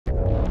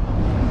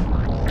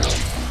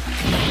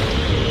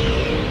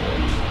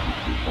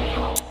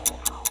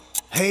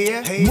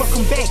Heatah.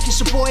 Welcome back, it's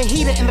your boy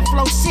Heatah and the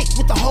flow sick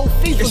with the whole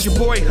fever. It's your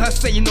boy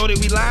Hustla, you know that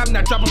we live.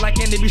 Now drop a like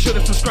and be sure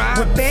to subscribe.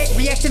 We're back,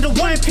 reacting to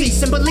One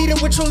Piece, and believe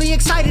that we're truly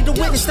excited to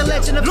witness the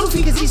legend of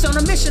Luffy, cause he's on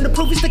a mission to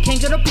prove he's the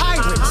king of the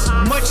pirates.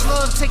 Much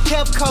love to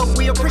Kevco,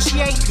 we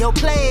appreciate your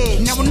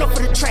pledge. Now enough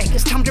of the track,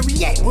 it's time to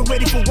react. We're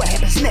ready for what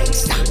happens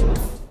next.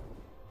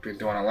 Been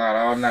doing a lot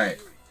all night.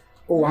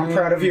 Oh, I'm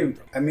proud of you.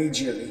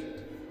 Immediately.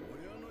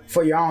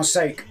 For your own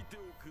sake.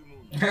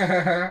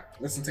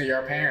 Listen to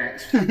your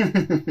parents.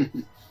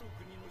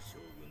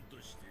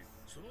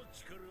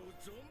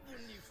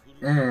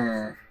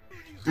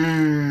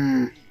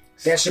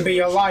 That should be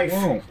your life.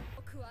 Ooh.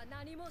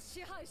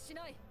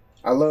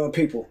 I love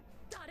people.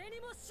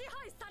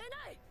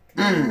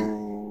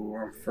 Ooh,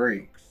 I'm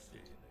free.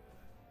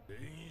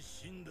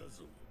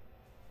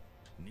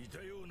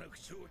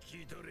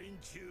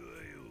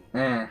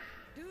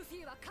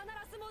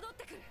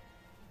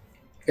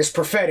 It's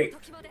prophetic.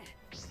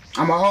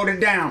 I'ma hold it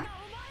down.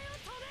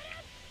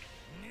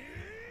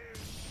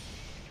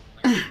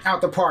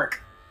 Out the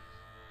park.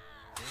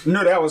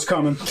 Knew that was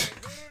coming.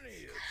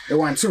 It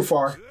went too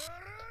far.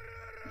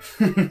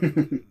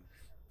 I'm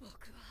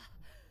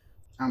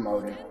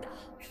holding.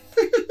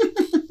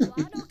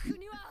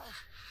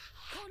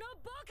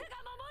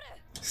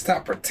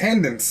 Stop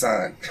pretending,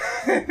 son.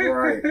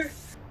 Right.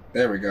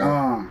 There we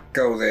go.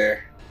 Go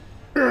there.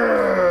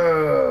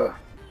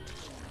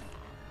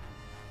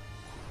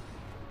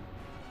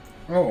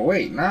 Oh,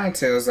 wait. Nine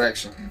Tails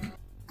action.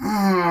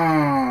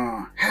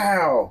 How?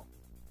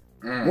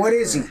 What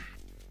is he?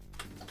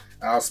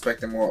 I was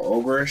expecting more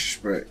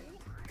ogreish, but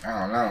I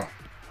don't know.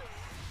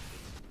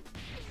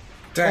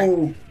 Dang.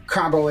 Oh,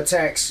 combo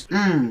attacks.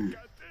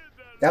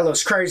 That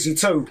looks crazy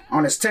too.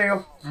 On his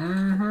tail.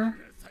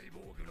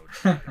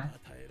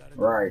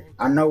 Right.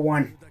 I know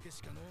one.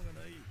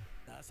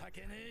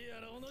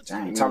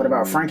 Dang, talking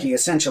about Frankie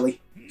essentially.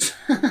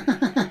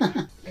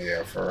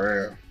 Yeah,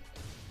 for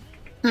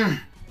real.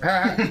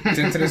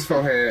 Into this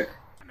forehead.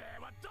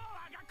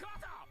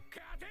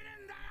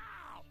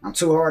 I'm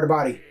too hard to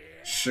body.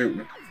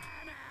 Shoot.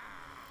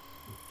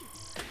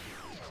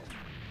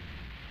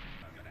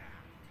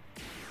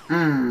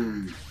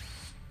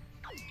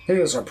 He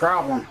was a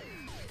problem.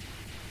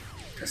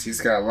 Because he's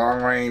got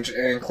long range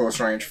and close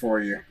range for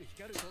you.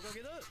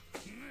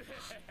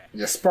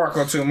 You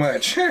sparkle too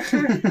much.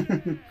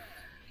 Right,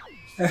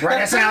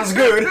 that sounds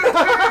good.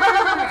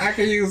 I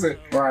can use it.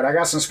 Right, I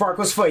got some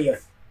sparkles for you.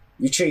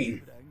 You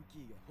cheating.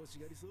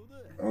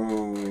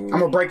 Ooh. I'm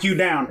gonna break you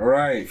down.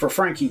 Right. For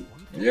Frankie.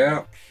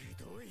 Yep.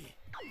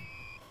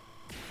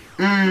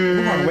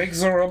 Come on, wake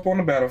Zoro up on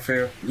the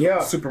battlefield.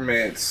 Yeah. Super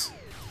meds.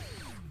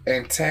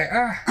 And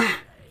tag.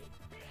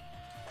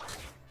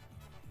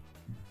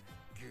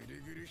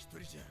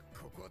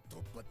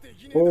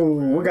 Oh,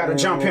 we gotta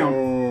jump him.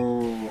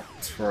 Oh,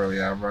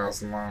 twirly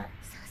eyebrows along.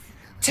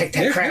 Take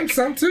that crack. Him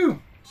some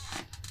too.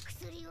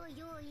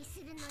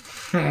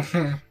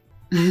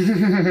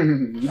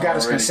 You got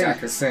his Got consent.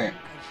 consent.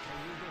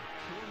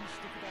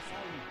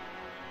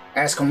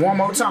 Ask him one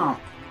more time.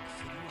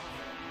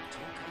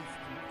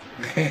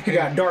 He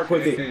got dark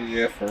with it.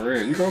 Yeah, for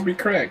real. You're gonna be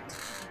cracked.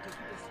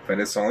 But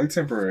it's only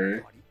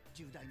temporary.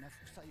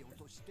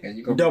 And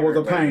you gonna double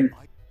the pain.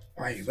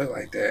 Why you look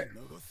like that?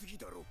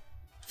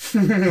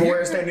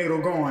 Where's that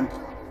needle going?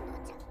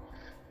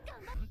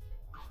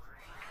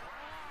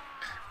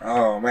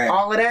 Oh man.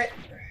 All of that?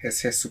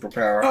 It's his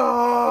superpower.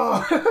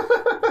 Oh.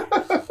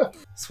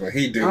 That's what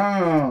he do.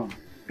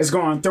 It's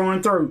going through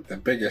and through. The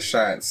biggest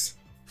shots.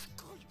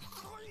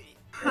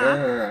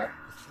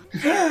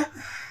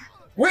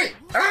 Wait!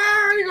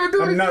 You gonna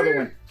do another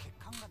one?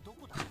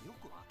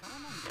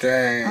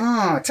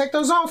 Dang. Take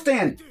those off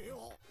then.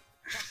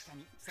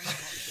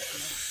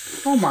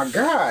 Oh my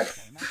god.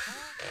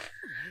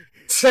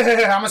 I'm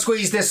gonna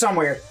squeeze this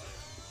somewhere.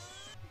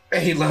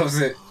 He loves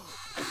it.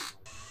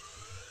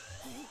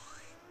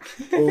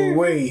 Oh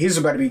wait, he's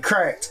about to be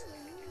cracked.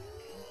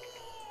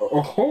 Oh,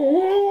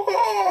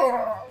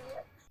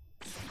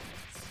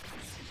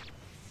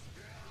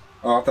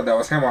 I thought that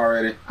was him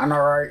already. I know,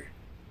 right?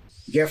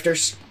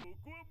 Gifters.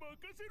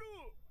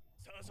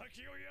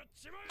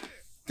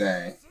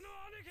 Dang.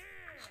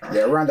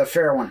 Yeah, run the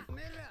fair one.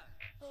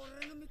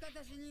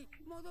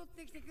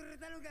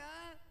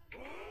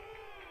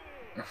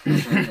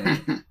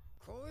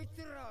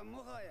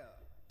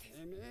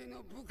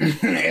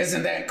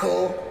 Isn't that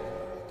cool?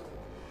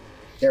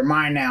 They're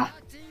mine now.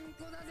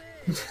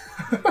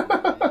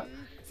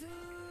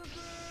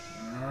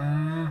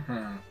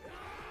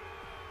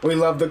 We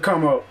love the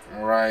come up.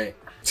 Right.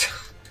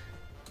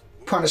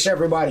 Punish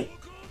everybody.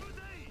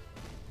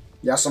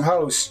 Y'all some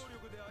hoes.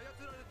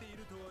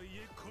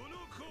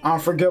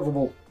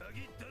 Unforgivable.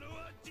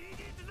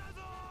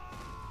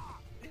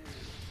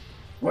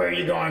 Where are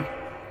you going?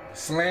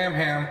 Slam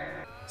him.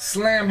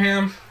 Slam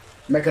him.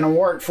 Making him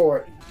work for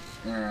it.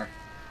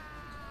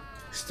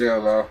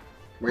 Still though,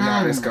 we know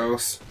how this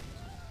goes.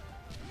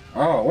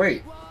 Oh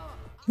wait.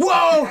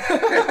 Whoa!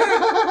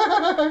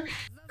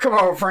 Come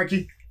on,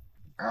 Frankie.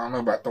 I don't know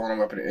about throwing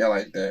him up in the air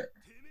like that.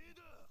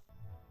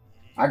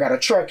 I gotta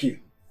truck you.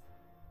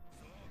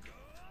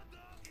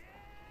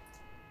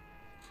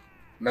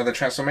 Another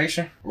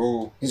transformation?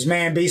 Ooh. His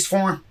man beast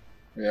form.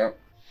 Yep.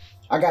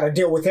 I gotta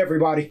deal with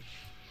everybody.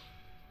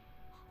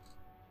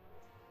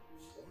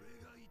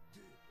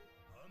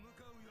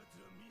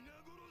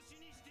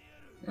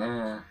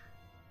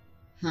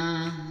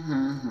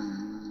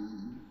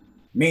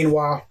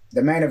 Meanwhile,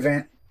 the main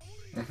event.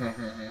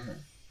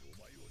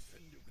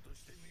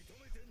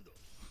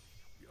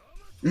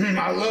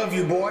 I love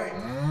you, boy.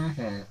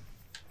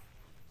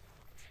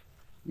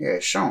 Yeah,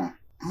 Sean.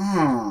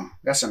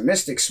 Got some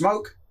mystic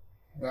smoke.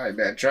 Like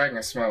that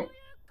dragon smoke.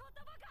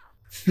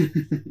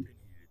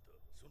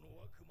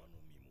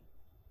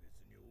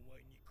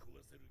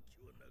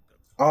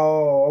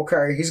 Oh,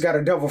 okay. He's got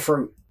a devil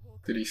fruit.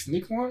 Did he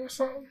sneak one or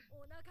something?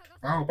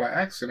 Oh, by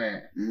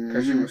accident.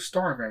 Because you were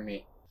starving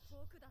me.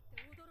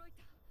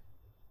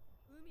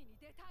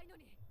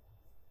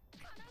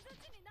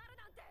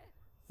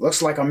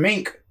 Looks like a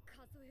mink.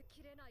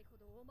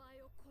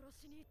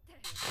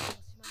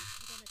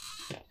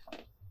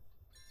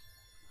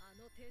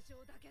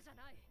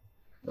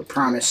 The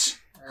promise.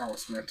 I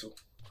was mental.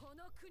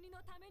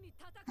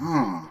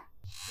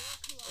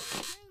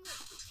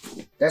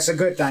 That's a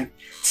good thing.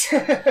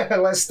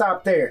 Let's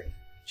stop there.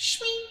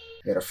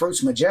 Yeah, the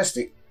fruit's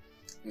majestic.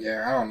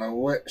 Yeah, I don't know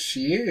what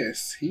she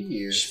is.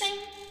 He is.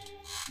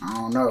 I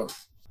don't know.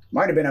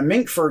 Might have been a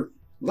mink fruit.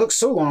 Looks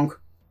so long.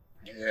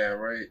 Yeah,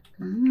 right.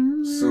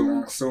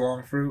 So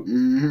long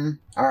fruit.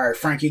 All right,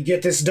 Frankie,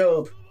 get this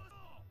dub.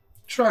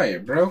 Try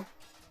it, bro.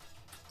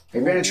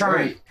 They've been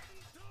trying. Wait.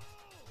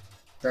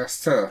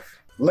 That's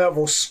tough.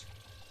 Levels.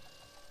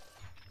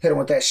 Hit him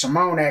with that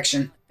Shimon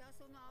action.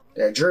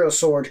 That drill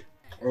sword.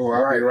 Oh,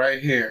 I'll be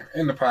right here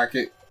in the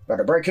pocket. About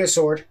to break his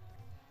sword.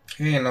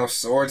 He ain't no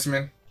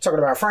swordsman. Talking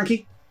about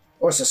Frankie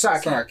or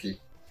Sasaki?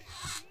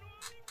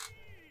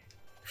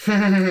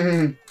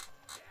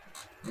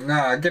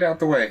 Nah, get out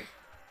the way.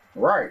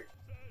 Right.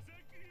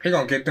 He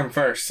gonna get them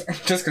first.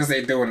 Just because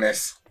they doing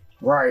this.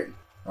 Right.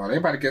 Oh, they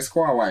about to get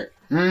squad wiped.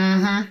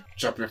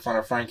 Jumping in front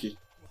of Frankie.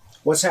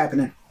 What's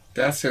happening?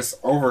 That's his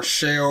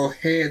overshell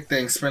head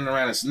thing spinning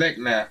around his neck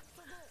now.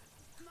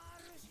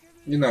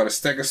 You know, the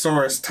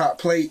Stegosaurus top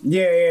plate?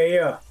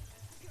 Yeah.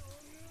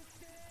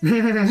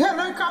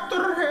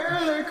 Helicopter.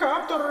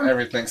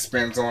 Everything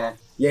spins on him.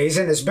 Yeah, he's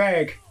in his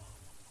bag.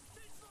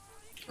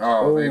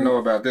 Oh, they know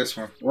about this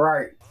one.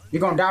 Right. You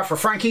gonna die for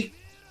Frankie?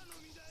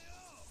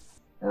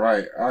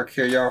 Right. I'll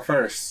kill y'all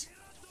first.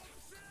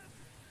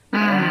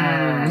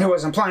 He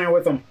wasn't playing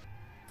with him.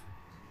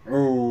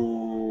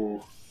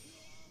 Ooh.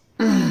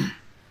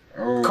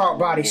 Caught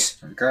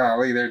bodies.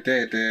 Golly, they're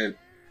dead.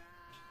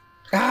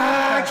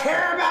 I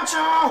care about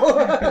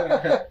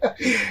y'all.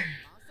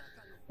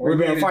 We've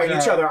been fighting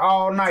each other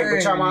all night,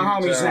 but y'all my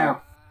homies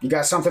now. You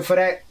got something for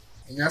that?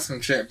 He got some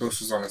jet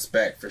boosters on his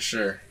back for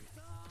sure.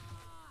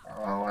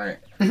 All right.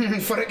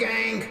 For the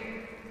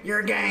gang.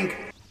 Your gang.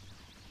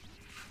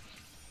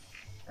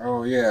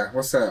 Oh, yeah.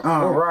 What's up?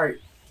 All right.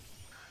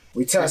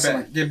 We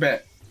tussling. Get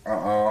back.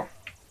 Uh-oh.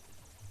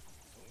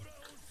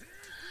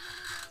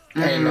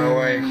 Ain't no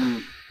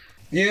way.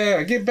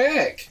 Yeah, get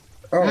back.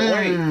 Oh,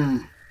 wait.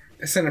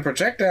 It's in the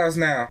projectiles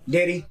now.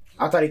 Did he?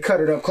 I thought he cut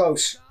it up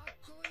close.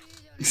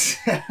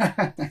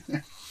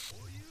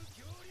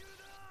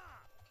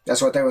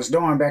 That's what they was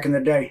doing back in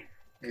the day.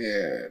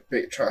 Yeah,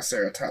 big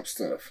Triceratops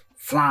stuff.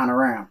 Flying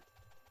around.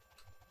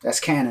 That's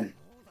canon.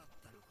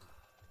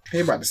 He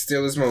about to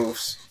steal his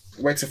moves.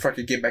 Wait till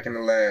Frankie get back in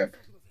the lab.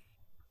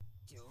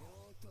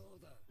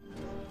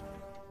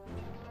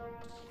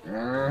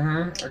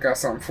 I got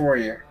something for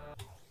you.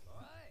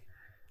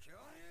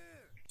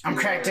 I'm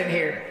cracked in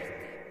here.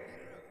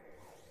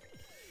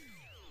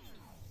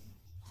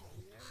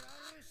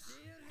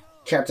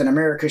 Captain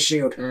America's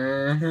shield.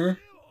 It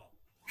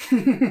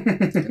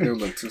do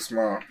look too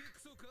small.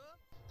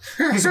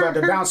 He's about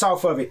to bounce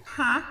off of it.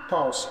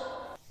 Pause.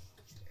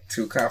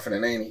 Too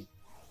confident, ain't he?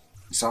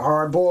 It's a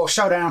hard-boiled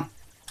showdown.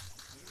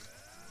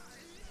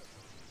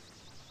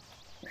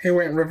 He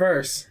went in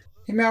reverse.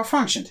 He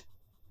malfunctioned.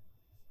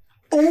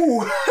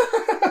 Ooh!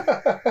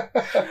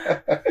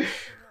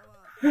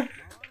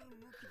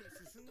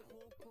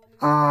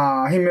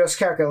 He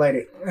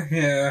miscalculated.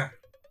 Yeah.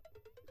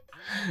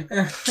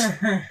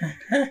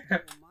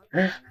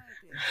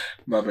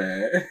 My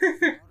bad.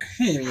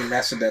 He ain't even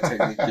mastered that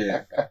technique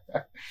yet.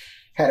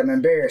 Had him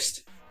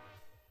embarrassed.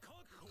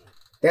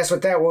 That's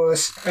what that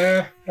was.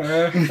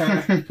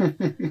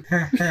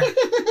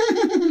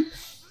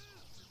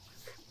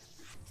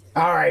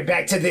 Alright,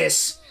 back to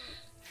this.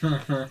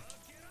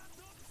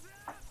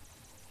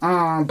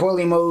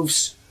 Bully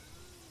moves.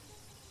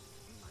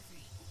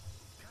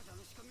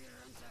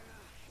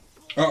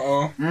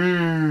 Uh-oh.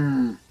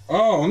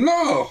 Oh,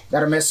 no.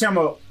 Gotta mess him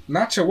up.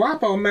 Not your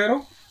Wapo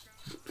medal.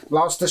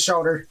 Lost the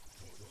shoulder.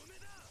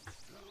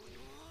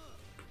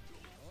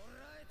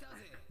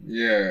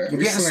 Yeah. You're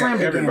We getting slammed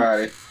slammed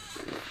everybody. again.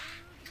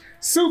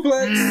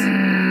 Suplex.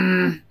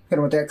 Hit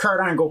him with that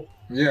Kurt Angle.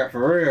 Yeah,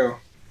 for real.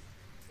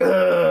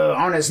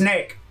 On his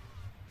neck.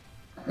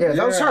 Yeah,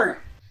 those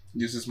hurt.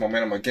 Use this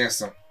momentum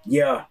against him.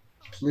 Yeah.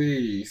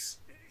 Please.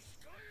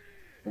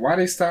 Why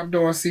they stop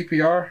doing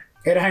CPR?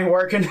 It ain't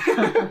working.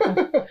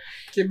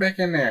 Get back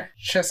in there.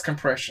 Chest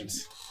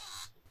compressions.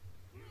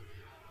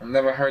 I've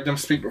never heard them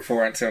speak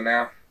before until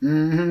now.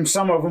 Mm-hmm.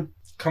 Some of them.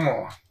 Come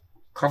on.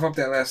 Cough up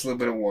that last little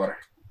bit of water.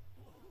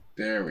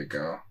 There we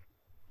go.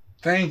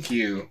 Thank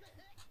you.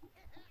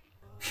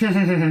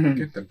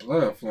 Get the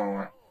blood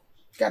flowing.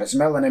 Got his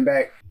melanin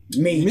back.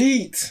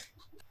 Meat.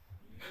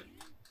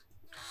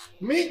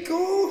 Meat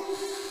cool.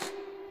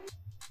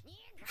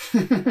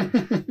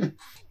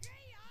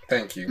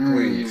 Thank you,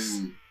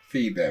 please.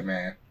 Feed that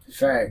man.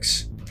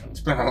 Facts. It's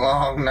been a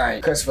long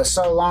night. Because for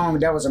so long,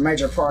 that was a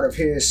major part of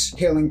his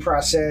healing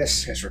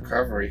process. His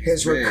recovery.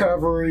 His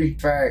recovery.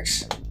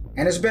 Facts.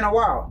 And it's been a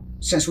while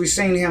since we've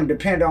seen him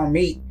depend on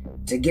meat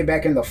to get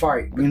back in the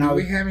fight. You know, do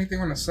we have anything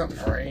on the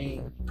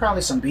submarine?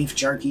 Probably some beef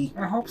jerky.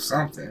 I hope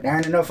something. There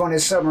ain't enough on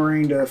his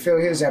submarine to fill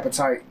his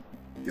appetite.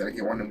 You gotta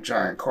get one of them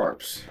giant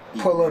carps.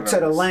 Pull up to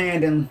the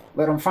land and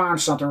let him find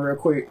something real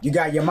quick. You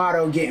got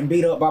Yamato getting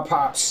beat up by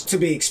Pops, to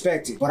be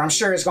expected. But I'm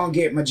sure it's gonna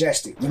get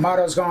majestic.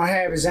 Yamato's gonna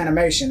have his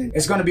animation and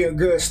it's gonna be a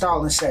good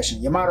stalling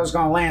session. Yamato's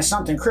gonna land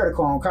something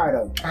critical on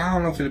Kaido. I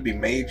don't know if it'll be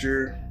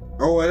major.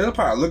 Oh, it'll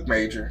probably look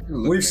major.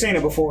 We've seen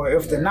it before.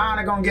 If the Nine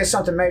are gonna get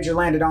something major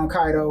landed on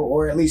Kaido,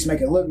 or at least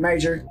make it look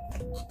major,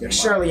 then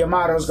surely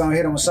Yamato's gonna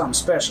hit him with something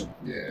special.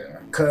 Yeah.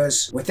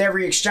 Cause with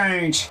every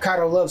exchange,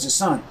 Kaido loves his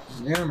son.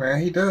 Yeah, man,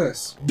 he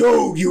does.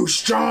 Dude, you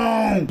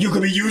strong. You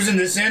could be using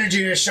this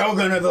energy as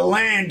Shogun of the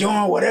land,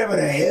 doing whatever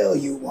the hell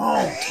you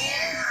want.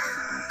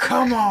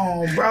 Come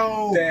on,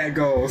 bro. Dad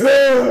goes.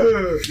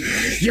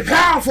 You're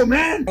powerful,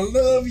 man. I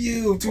love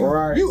you.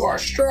 Right. You are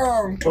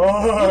strong.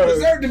 You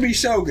deserve to be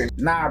Shogun.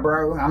 Nah,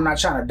 bro. I'm not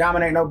trying to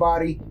dominate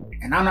nobody,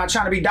 and I'm not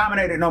trying to be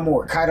dominated no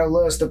more. Kaido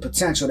loves the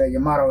potential that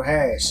Yamato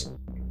has.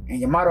 And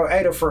Yamato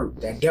ate a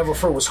fruit. That devil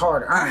fruit was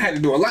hard. I had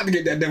to do a lot to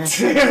get that devil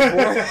fruit,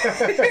 boy.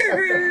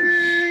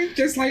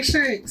 Just like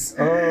Shanks.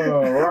 Oh, right.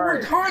 I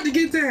worked hard to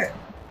get that.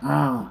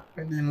 And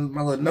then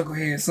my little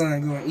knucklehead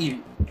son go and eat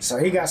it. So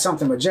he got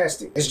something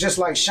majestic. It's just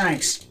like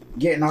Shanks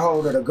getting a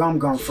hold of the gum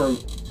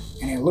fruit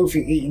and then Luffy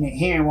eating it.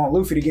 He didn't want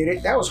Luffy to get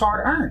it. That was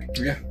hard earned.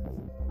 Yeah.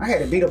 I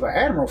had to beat up an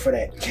admiral for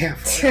that.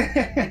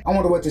 Yeah. I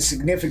wonder what the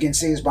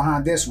significance is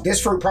behind this one.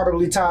 This fruit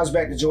probably ties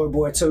back to Joy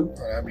Boy too.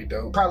 Oh, that'd be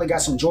dope. Probably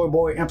got some Joy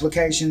Boy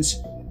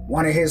implications.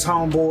 One of his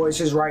homeboys,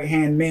 his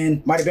right-hand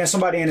men, might have been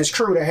somebody in his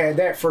crew that had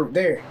that fruit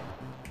there.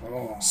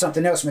 Oh.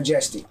 Something else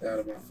majestic. That would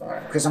have been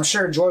fire. Because I'm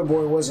sure Joy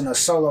Boy wasn't a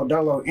solo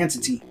dolo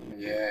entity.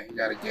 Yeah, he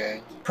got a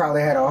gang.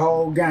 Probably had a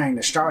whole gang,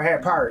 the Straw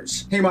Hat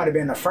Pirates. He might have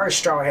been the first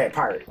Straw Hat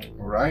Pirate.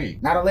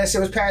 Right. Not unless it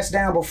was passed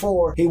down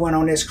before he went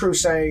on this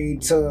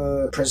crusade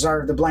to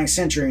preserve the blank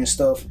century and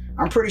stuff.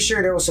 I'm pretty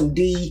sure there was some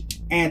D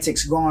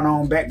antics going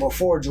on back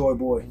before Joy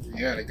Boy.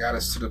 Yeah, they got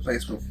us to the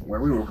place where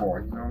we were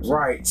born, you know what I'm saying?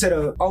 Right, to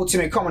the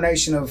ultimate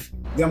culmination of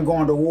them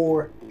going to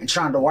war and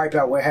trying to wipe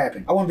out what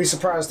happened. I wouldn't be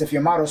surprised if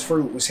Yamato's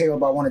fruit was held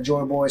by one of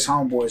Joy Boy's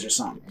homeboys or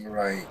something.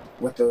 Right.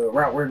 With the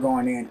route we're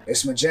going in.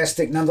 It's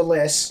majestic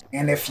nonetheless.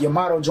 And if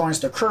Yamato joins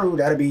the crew,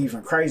 that'd be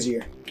even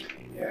crazier.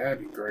 Yeah, that'd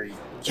be great.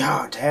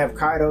 Yeah, to have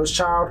Kaido's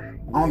child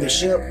on the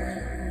ship,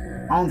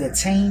 on the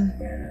team,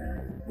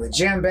 with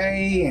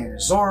Jinbei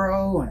and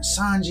Zoro and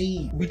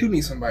Sanji. We do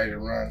need somebody to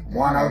run.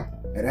 Wano.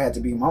 It had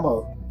to be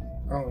Momo.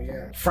 Oh,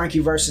 yeah. Frankie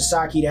versus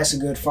Saki, that's a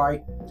good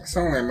fight. It's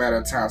only a matter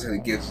of time till he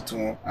gives it to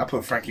him. I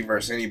put Frankie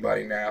versus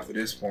anybody now after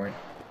this point.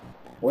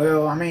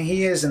 Well, I mean,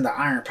 he is in the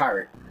Iron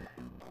Pirate.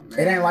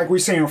 It ain't like we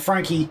seeing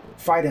Frankie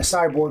fight in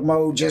cyborg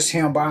mode, just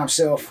him by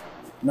himself,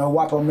 no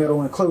Wappo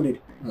middle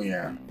included.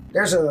 Yeah.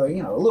 There's a,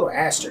 a little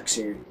asterisk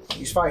here.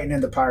 He's fighting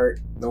in the pirate.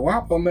 The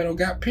Wappo metal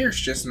got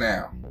pierced just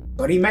now.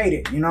 But he made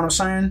it, you know what I'm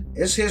saying?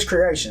 It's his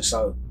creation,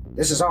 so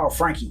this is all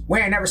Frankie. We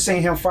ain't never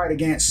seen him fight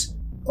against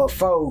a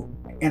foe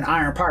in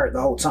Iron Pirate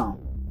the whole time.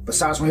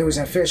 Besides when he was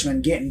in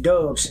Fishman getting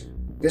dubs,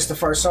 this the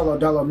first solo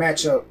dolo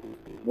matchup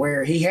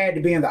where he had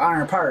to be in the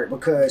Iron Pirate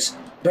because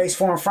base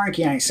form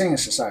Frankie ain't seeing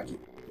Sasaki.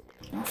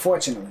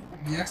 Unfortunately.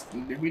 Yes,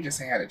 we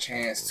just ain't had a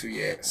chance to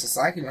yet.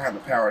 Sasaki don't have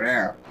the power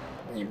down.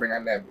 When you bring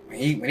out that,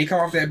 when he come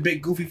off that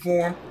big goofy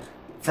form,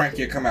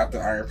 Frankie will come out the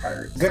Iron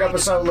Pirate. Good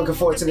episode. Looking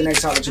forward to the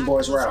next Holla at Your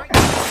Boys route.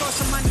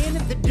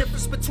 The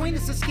difference between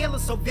us and scale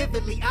is so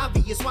vividly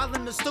obvious. While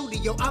in the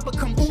studio, I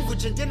become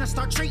Uberage and then I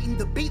start treating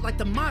the beat like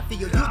the mafia.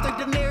 You think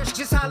the nearest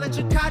just holla at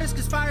your cottage,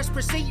 cause fire's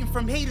proceeding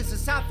from Heatah's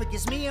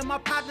esophagus. Me and my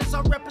partners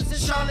all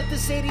represent Charlotte, the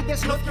city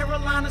that's North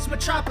Carolina's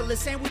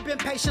metropolis. And we've been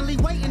patiently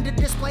waiting to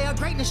display our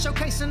greatness,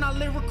 showcasing our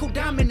lyrical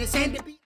dominance. And to be